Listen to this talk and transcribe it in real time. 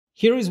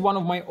Here is one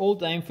of my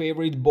all-time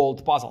favorite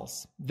bolt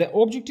puzzles. The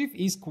objective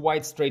is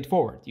quite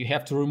straightforward. You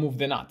have to remove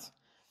the nut.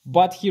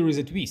 But here is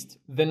a twist.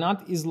 The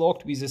nut is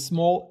locked with a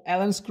small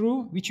Allen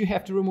screw, which you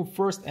have to remove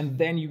first, and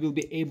then you will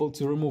be able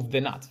to remove the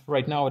nut.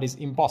 Right now it is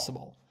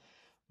impossible.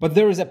 But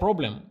there is a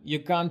problem. You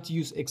can't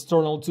use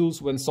external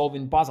tools when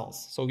solving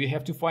puzzles. So you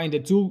have to find a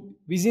tool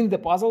within the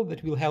puzzle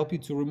that will help you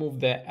to remove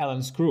the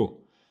Allen screw.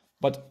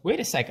 But wait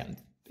a second.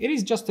 It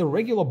is just a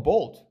regular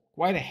bolt.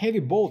 Quite a heavy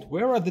bolt.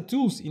 Where are the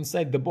tools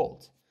inside the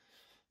bolt?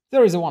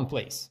 There is one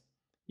place.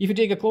 If you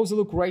take a closer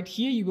look right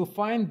here, you will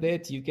find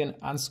that you can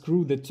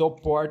unscrew the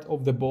top part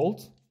of the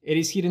bolt. It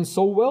is hidden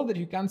so well that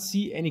you can't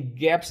see any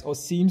gaps or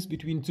seams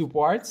between two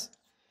parts.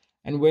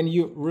 And when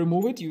you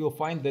remove it, you will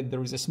find that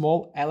there is a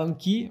small Allen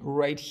key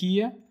right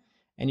here,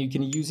 and you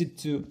can use it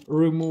to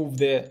remove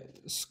the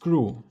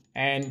screw.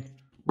 And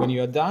when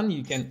you are done,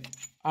 you can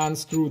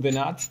unscrew the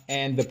nut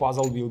and the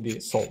puzzle will be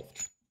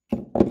solved.